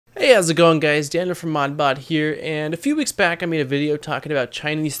Hey, how's it going, guys? Daniel from ModBot here, and a few weeks back I made a video talking about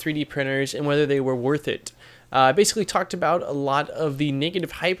Chinese 3D printers and whether they were worth it. I basically talked about a lot of the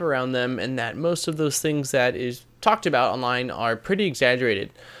negative hype around them and that most of those things that is talked about online are pretty exaggerated.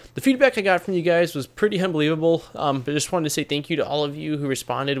 The feedback I got from you guys was pretty unbelievable, but I just wanted to say thank you to all of you who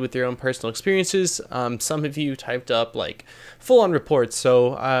responded with their own personal experiences. Some of you typed up like full-on reports,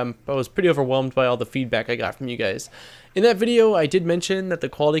 so I was pretty overwhelmed by all the feedback I got from you guys. In that video, I did mention that the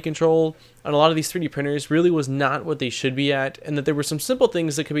quality control on a lot of these 3D printers really was not what they should be at, and that there were some simple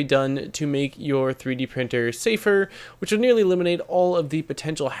things that could be done to make your 3D printer safer, which would nearly eliminate all of the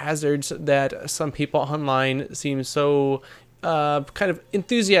potential hazards that some people online seem so kind of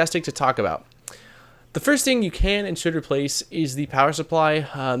enthusiastic to talk about. The first thing you can and should replace is the power supply.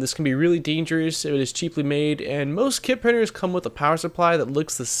 This can be really dangerous. It is cheaply made, and most kit printers come with a power supply that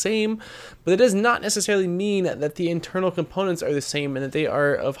looks the same, but it does not necessarily mean that the internal components are the same and that they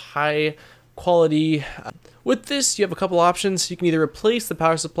are of high quality. With this, you have a couple options. You can either replace the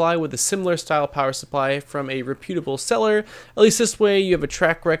power supply with a similar style power supply from a reputable seller. At least this way you have a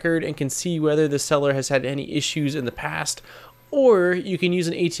track record and can see whether the seller has had any issues in the past. Or you can use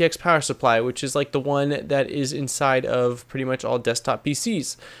an Atx Power Supply, which is like the one that is inside of pretty much all desktop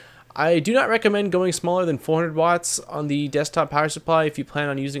PCs. I do not recommend going smaller than 400 watts on the desktop power supply if you plan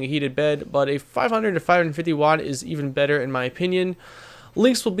on using a heated bed, but a 500 to 550 watt is even better in my opinion.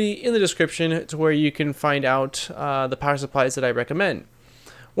 Links will be in the description to where you can find out the power supplies that I recommend.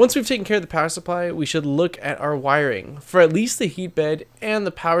 Once we've taken care of the power supply, we should look at our wiring. For at least the heat bed and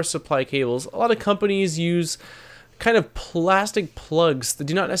the power supply cables, a lot of companies use kind of plastic plugs that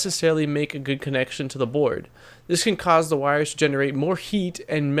do not necessarily make a good connection to the board. This can cause the wires to generate more heat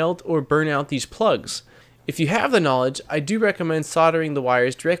and melt or burn out these plugs. If you have the knowledge, I do recommend soldering the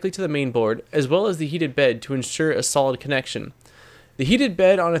wires directly to the main board as well as the heated bed to ensure a solid connection. The heated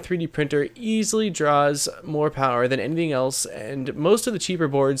bed on a 3D printer easily draws more power than anything else, and most of the cheaper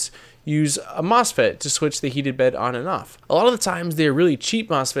boards use a MOSFET to switch the heated bed on and off. A lot of the times they are really cheap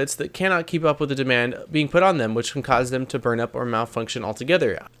MOSFETs that cannot keep up with the demand being put on them, which can cause them to burn up or malfunction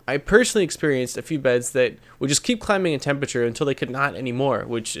altogether. I personally experienced a few beds that would just keep climbing in temperature until they could not anymore,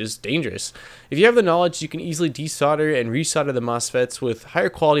 which is dangerous. If you have the knowledge, you can easily desolder and resolder the MOSFETs with higher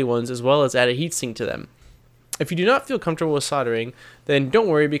quality ones as well as add a heatsink to them. If you do not feel comfortable with soldering, then don't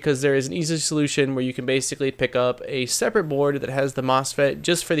worry, because there is an easy solution where you can basically pick up a separate board that has the MOSFET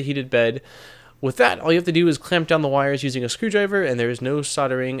just for the heated bed. With that, all you have to do is clamp down the wires using a screwdriver, and there is no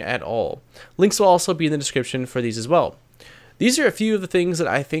soldering at all. Links will also be in the description for these as well. These are a few of the things that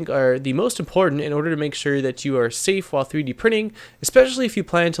I think are the most important in order to make sure that you are safe while 3D printing, especially if you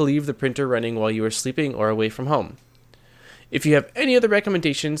plan to leave the printer running while you are sleeping or away from home. If you have any other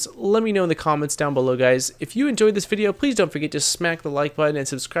recommendations, let me know in the comments down below, guys. If you enjoyed this video, please don't forget to smack the like button and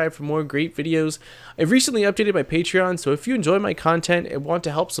subscribe for more great videos. I've recently updated my Patreon, so if you enjoy my content and want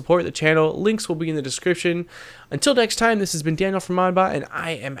to help support the channel, links will be in the description. Until next time, this has been Daniel from ModBot, and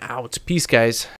I am out. Peace, guys.